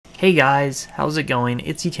Hey guys, how's it going?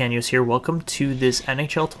 It's Etanyos here. Welcome to this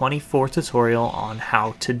NHL 24 tutorial on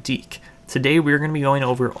how to deke. Today we're going to be going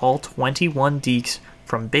over all 21 dekes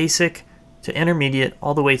from basic to intermediate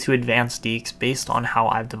all the way to advanced dekes based on how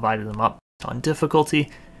I've divided them up on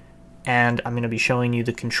difficulty. And I'm going to be showing you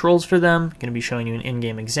the controls for them, going to be showing you an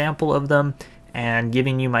in-game example of them, and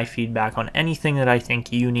giving you my feedback on anything that I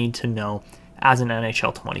think you need to know as an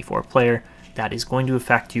NHL 24 player that is going to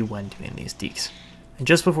affect you when doing these dekes. And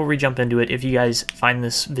just before we jump into it, if you guys find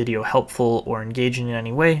this video helpful or engaging in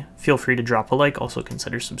any way, feel free to drop a like. Also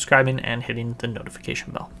consider subscribing and hitting the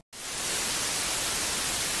notification bell.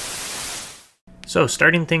 So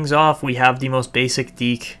starting things off, we have the most basic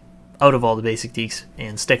deke out of all the basic dekes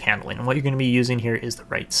in stick handling. And what you're going to be using here is the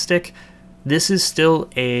right stick. This is still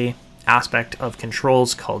a aspect of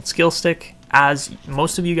controls called skill stick. As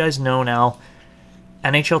most of you guys know now,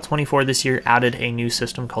 NHL 24 this year added a new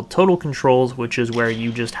system called Total Controls, which is where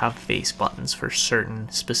you just have face buttons for certain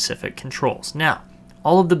specific controls. Now,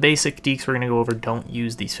 all of the basic dekes we're going to go over don't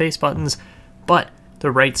use these face buttons, but the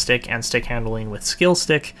right stick and stick handling with skill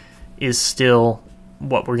stick is still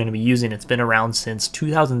what we're going to be using. It's been around since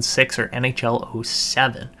 2006 or NHL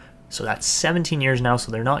 07. So that's 17 years now,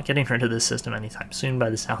 so they're not getting rid of this system anytime soon by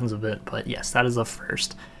the sounds of it. But yes, that is the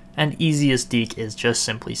first and easiest deke is just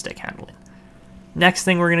simply stick handling. Next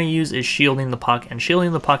thing we're going to use is shielding the puck, and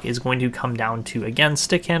shielding the puck is going to come down to, again,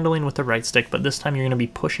 stick handling with the right stick, but this time you're going to be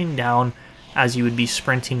pushing down as you would be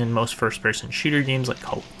sprinting in most first-person shooter games like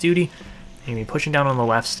Call of Duty. You're going to be pushing down on the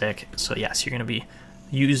left stick, so yes, you're going to be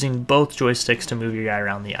using both joysticks to move your guy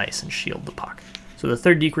around the ice and shield the puck. So the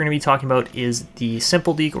third deke we're going to be talking about is the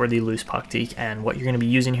simple deke or the loose puck deke, and what you're going to be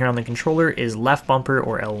using here on the controller is left bumper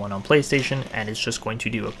or L1 on PlayStation, and it's just going to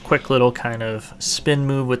do a quick little kind of spin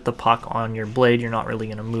move with the puck on your blade. You're not really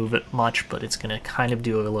going to move it much, but it's going to kind of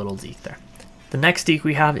do a little deke there. The next deke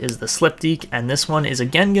we have is the slip deke, and this one is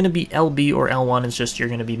again going to be LB or L1. It's just you're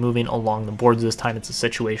going to be moving along the boards this time. It's a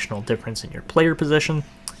situational difference in your player position.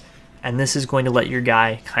 And this is going to let your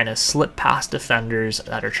guy kind of slip past defenders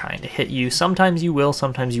that are trying to hit you. Sometimes you will,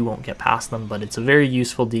 sometimes you won't get past them, but it's a very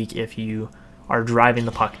useful deke if you are driving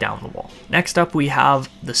the puck down the wall. Next up, we have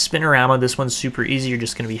the spinorama. This one's super easy. You're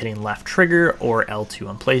just going to be hitting left trigger or L2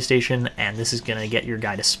 on PlayStation, and this is going to get your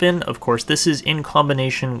guy to spin. Of course, this is in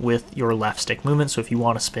combination with your left stick movement, so if you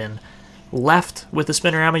want to spin left with the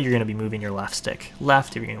spinorama, you're going to be moving your left stick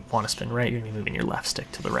left. If you want to spin right, you're going to be moving your left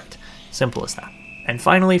stick to the right. Simple as that. And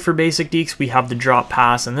finally, for basic dekes, we have the drop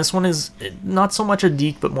pass, and this one is not so much a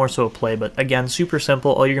deke, but more so a play, but again, super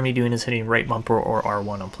simple. All you're going to be doing is hitting right bumper or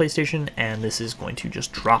R1 on PlayStation, and this is going to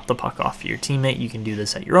just drop the puck off your teammate. You can do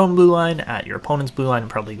this at your own blue line, at your opponent's blue line,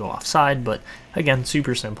 and probably go offside, but again,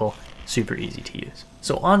 super simple, super easy to use.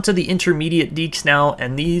 So on to the intermediate dekes now,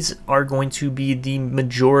 and these are going to be the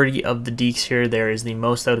majority of the dekes here. There is the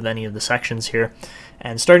most out of any of the sections here.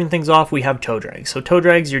 And starting things off, we have toe drags. So toe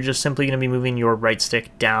drags, you're just simply going to be moving your right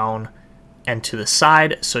stick down and to the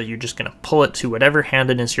side. So you're just going to pull it to whatever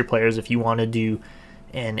handedness your player is. If you want to do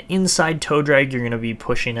an inside toe drag, you're going to be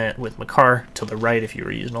pushing it with Makar to the right. If you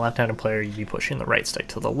were using a left-handed player, you'd be pushing the right stick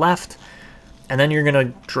to the left. And then you're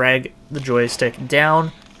going to drag the joystick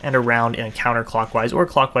down and around in a counterclockwise or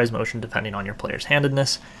clockwise motion, depending on your player's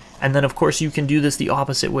handedness. And then, of course, you can do this the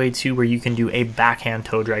opposite way, too, where you can do a backhand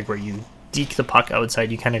toe drag where you deke the puck outside.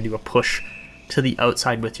 You kind of do a push to the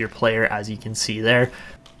outside with your player, as you can see there.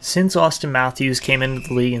 Since Austin Matthews came into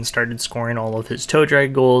the league and started scoring all of his toe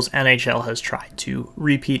drag goals, NHL has tried to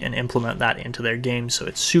repeat and implement that into their game, so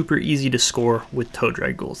it's super easy to score with toe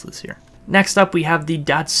drag goals this year. Next up, we have the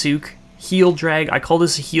Datsuk heel drag. I call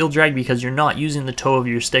this a heel drag because you're not using the toe of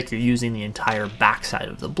your stick, you're using the entire backside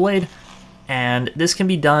of the blade. And this can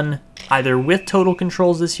be done either with Total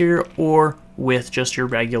Controls this year or with just your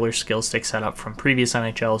regular skill stick setup from previous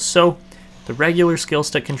NHLs. So the regular skill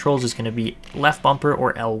stick controls is going to be left bumper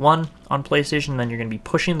or L1 on PlayStation. Then you're going to be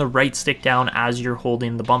pushing the right stick down as you're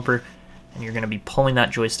holding the bumper, and you're going to be pulling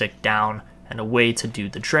that joystick down and away to do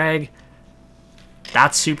the drag.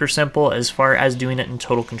 That's super simple as far as doing it in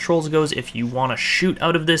Total Controls goes. If you want to shoot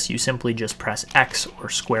out of this, you simply just press X or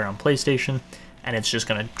square on PlayStation, and it's just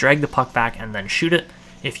going to drag the puck back and then shoot it.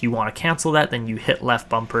 If you want to cancel that, then you hit left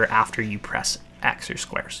bumper after you press X or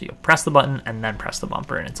square. So you'll press the button and then press the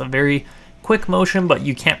bumper, and it's a very quick motion, but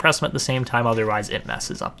you can't press them at the same time, otherwise it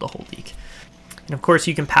messes up the whole deke. And of course,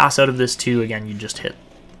 you can pass out of this too. Again, you just hit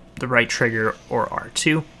the right trigger or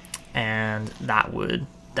R2, and that would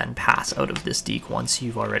then pass out of this deke once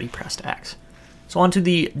you've already pressed X. So onto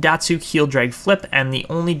the Datsuk heel drag flip, and the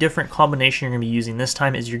only different combination you're going to be using this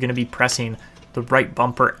time is you're going to be pressing the right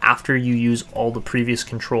bumper after you use all the previous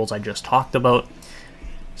controls I just talked about.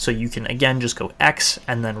 So you can, again, just go X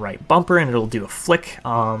and then right bumper, and it'll do a flick,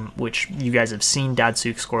 which you guys have seen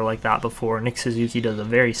Datsuk score like that before. Nick Suzuki does a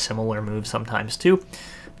very similar move sometimes too,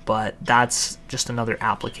 but that's just another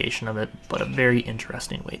application of it, but a very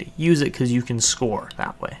interesting way to use it because you can score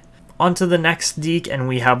that way. On to the next deke, and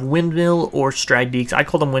we have windmill or stride dekes. I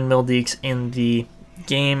call them windmill dekes. In the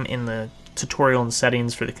game, in the tutorial and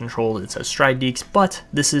settings for the control, it says stride dekes, but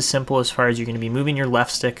this is simple as far as you're going to be moving your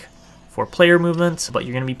left stick for player movements, but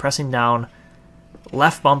you're going to be pressing down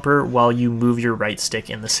left bumper while you move your right stick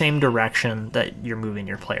in the same direction that you're moving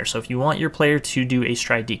your player. So if you want your player to do a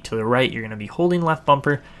stride deke to the right, you're going to be holding left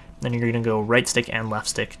bumper, then you're going to go right stick and left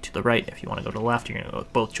stick to the right. If you want to go to the left, you're going to go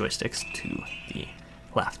with both joysticks to the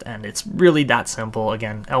left. And it's really that simple.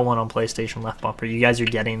 Again, L1 on PlayStation, left bumper. You guys are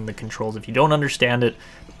getting the controls. If you don't understand it,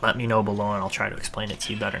 let me know below and I'll try to explain it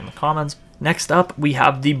to you better in the comments. Next up, we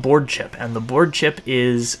have the board chip, and the board chip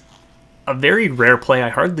is a very rare play. I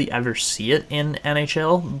hardly ever see it in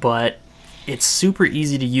NHL, but it's super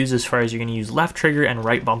easy to use as far as you're going to use left trigger and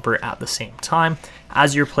right bumper at the same time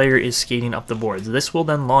as your player is skating up the boards. This will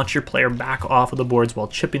then launch your player back off of the boards while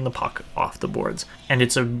chipping the puck off the boards. And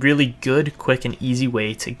it's a really good, quick, and easy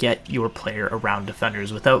way to get your player around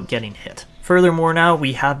defenders without getting hit. Furthermore, now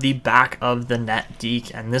we have the back of the net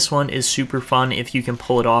deke, and this one is super fun if you can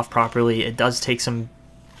pull it off properly. It does take some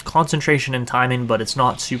concentration and timing, but it's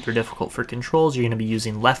not super difficult for controls. You're going to be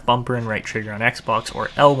using left bumper and right trigger on Xbox, or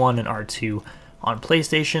L1 and R2 on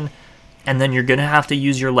PlayStation, and then you're going to have to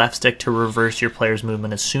use your left stick to reverse your player's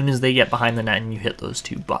movement as soon as they get behind the net and you hit those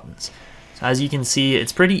two buttons. So as you can see,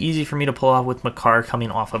 it's pretty easy for me to pull off with Makar coming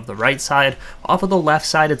off of the right side. Off of the left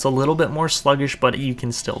side, it's a little bit more sluggish, but you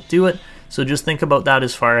can still do it. So just think about that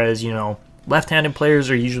as far as, you know, left-handed players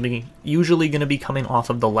are usually going to be coming off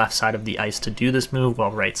of the left side of the ice to do this move,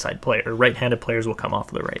 while right-handed players will come off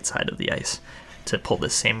of the right side of the ice to pull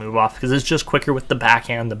this same move off, because it's just quicker with the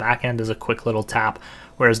backhand. The backhand is a quick little tap,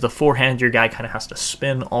 whereas the forehand, your guy kind of has to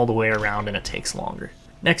spin all the way around and it takes longer.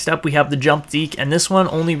 Next up, we have the jump deke, and this one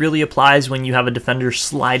only really applies when you have a defender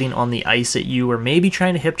sliding on the ice at you or maybe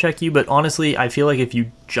trying to hip check you, but honestly, I feel like if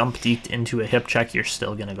you jump deked into a hip check, you're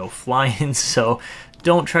still going to go flying, so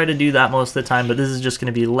don't try to do that most of the time. But this is just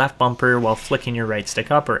going to be left bumper while flicking your right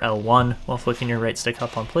stick up, or L1 while flicking your right stick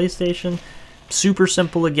up on PlayStation. Super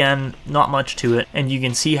simple again, not much to it, and you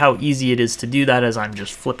can see how easy it is to do that as I'm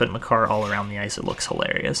just flipping Makar all around the ice. It looks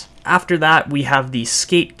hilarious. After that, we have the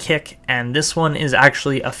skate kick, and this one is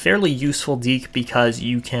actually a fairly useful deke because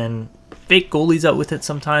you can fake goalies out with it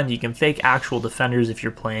sometimes. You can fake actual defenders if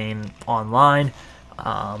you're playing online,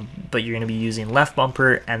 but you're going to be using left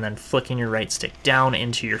bumper and then flicking your right stick down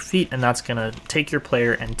into your feet, and that's going to take your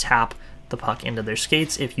player and tap the puck into their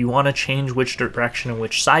skates. If you want to change which direction and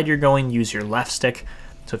which side you're going, use your left stick.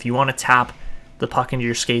 So if you want to tap the puck into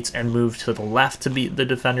your skates and move to the left to beat the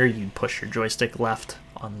defender, you push your joystick left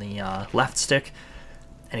on the left stick.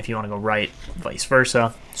 And if you want to go right, vice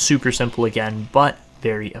versa. Super simple again, but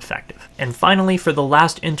very effective. And finally, for the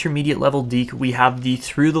last intermediate level deke, we have the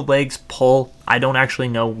through the legs pull. I don't actually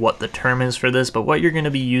know what the term is for this, the what you're going to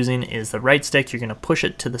be using is the right stick. You're going to push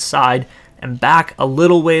it to the side and back a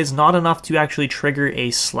little ways, not enough to actually trigger a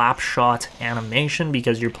slap shot animation,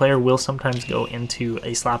 because your player will sometimes go into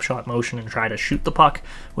a slap shot motion and try to shoot the puck,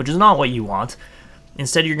 which is not what you want.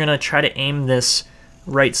 Instead, you're going to try to aim this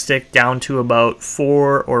right stick down to about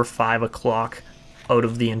 4 or 5 o'clock out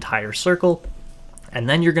of the entire circle, and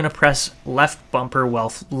then you're going to press left bumper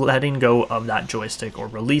while letting go of that joystick or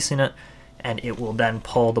releasing it, and it will then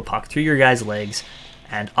pull the puck through your guy's legs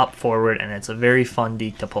and up forward, and it's a very fun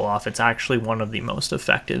deke to pull off. It's actually one of the most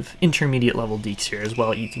effective intermediate level dekes here as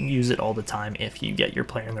well. You can use it all the time if you get your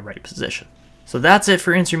player in the right position. So that's it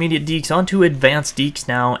for intermediate dekes. On to advanced dekes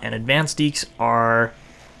now, and advanced dekes are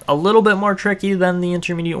a little bit more tricky than the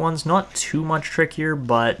intermediate ones. Not too much trickier,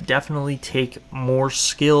 but definitely take more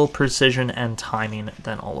skill, precision, and timing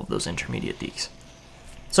than all of those intermediate dekes.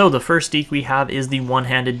 So the first deke we have is the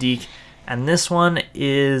one-handed deke, and this one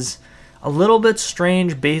is a little bit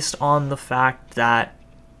strange based on the fact that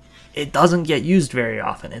it doesn't get used very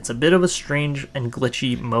often. It's a bit of a strange and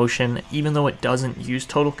glitchy motion, even though it doesn't use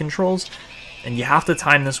total controls, and you have to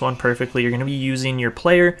time this one perfectly. You're going to be using your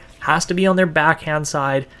player, has to be on their backhand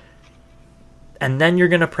side, and then you're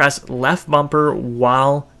going to press left bumper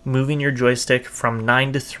while moving your joystick from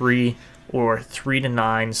 9 to 3 or 3 to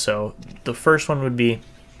 9. So the first one would be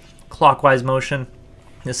clockwise motion.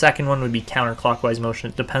 The second one would be counterclockwise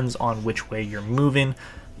motion. It depends on which way you're moving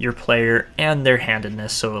your player and their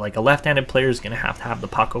handedness. So like a left-handed player is going to have the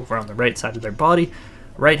puck over on the right side of their body.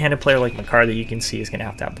 right-handed player like Marc-Andre, you can see, is going to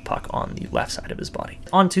have the puck on the left side of his body.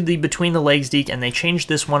 Onto the between the legs deke, and they changed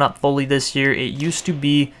this one up fully this year. It used to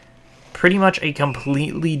be pretty much a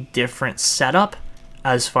completely different setup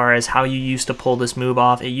as far as how you used to pull this move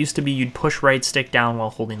off. It used to be you'd push right stick down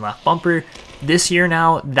while holding left bumper. This year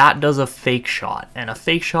now, that does a fake shot, and a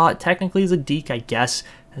fake shot technically is a deke, I guess,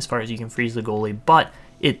 as far as you can freeze the goalie, but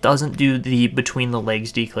it doesn't do the between the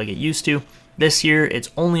legs deke like it used to. This year,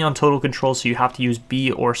 it's only on total control, so you have to use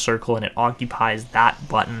B or circle, and it occupies that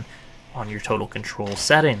button on your total control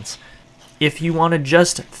settings. If you want to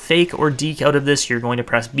just fake or deke out of this, you're going to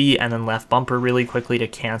press B and then left bumper really quickly to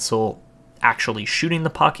cancel actually shooting the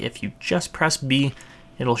puck. If you just press B,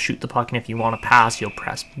 it'll shoot the puck, and if you want to pass, you'll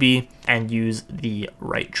press B and use the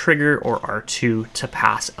right trigger or R2 to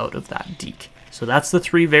pass out of that deke. So that's the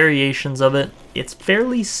 3 variations of it. It's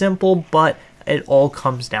fairly simple, but it all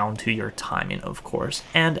comes down to your timing, of course,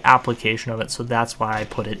 and application of it. So that's why I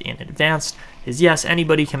put it in advanced, is yes,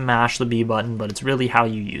 anybody can mash the B button, but it's really how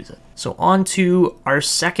you use it. So on to our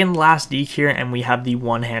second last deke here, and we have the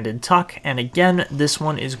one-handed tuck. And again, this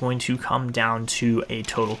one is going to come down to a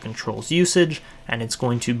total controls usage, and it's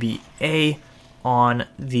going to be A on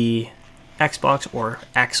the Xbox or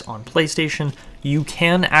X on PlayStation. You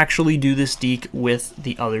can actually do this deke with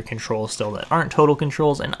the other controls still that aren't total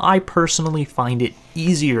controls, and I personally find it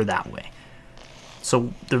easier that way.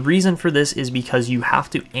 So the reason for this is because you have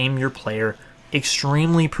to aim your player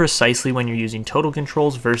extremely precisely when you're using total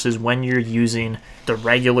controls versus when you're using the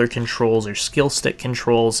regular controls or skill stick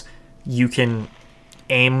controls. You can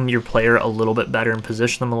aim your player a little bit better and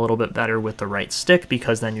position them a little bit better with the right stick,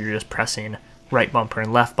 because then you're just pressing right bumper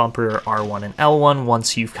and left bumper, or R1 and L1,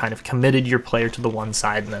 once you've kind of committed your player to the one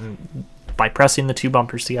side, and then by pressing the 2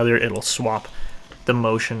 bumpers together, it'll swap the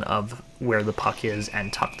motion of where the puck is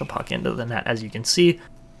and tuck the puck into the net, as you can see.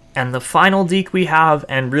 And the final deke we have,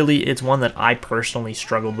 and really it's one that I personally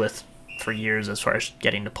struggled with for years as far as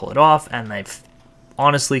getting to pull it off, and I've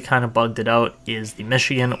honestly kind of bugged it out, is the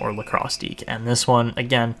Michigan or lacrosse deke. And this one,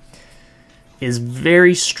 again, is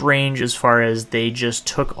very strange as far as they just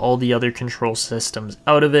took all the other control systems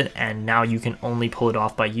out of it, and now you can only pull it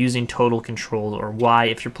off by using total control or Y.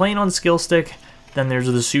 If you're playing on skill stick, then there's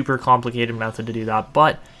the super complicated method to do that,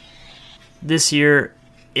 but this year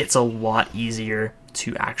it's a lot easier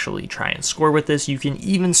to actually try and score with this. You can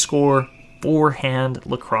even score forehand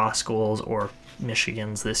lacrosse goals or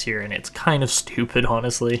Michigans this year, and it's kind of stupid,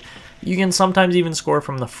 honestly. You can sometimes even score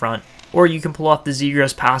from the front, or you can pull off the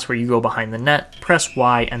Zegras pass where you go behind the net, press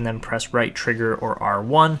Y, and then press right trigger or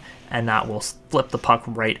R1, and that will flip the puck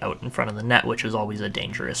right out in front of the net, which is always a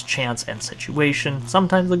dangerous chance and situation.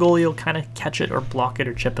 Sometimes the goalie will kind of catch it or block it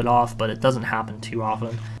or chip it off, but it doesn't happen too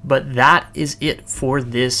often. But that is it for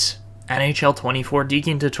this NHL 24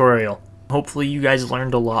 deking tutorial. Hopefully you guys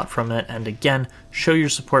learned a lot from it, and again, show your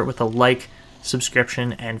support with a like,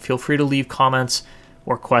 subscription, and feel free to leave comments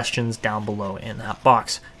or questions down below in that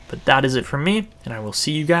box. But that is it from me, and I will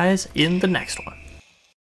see you guys in the next one.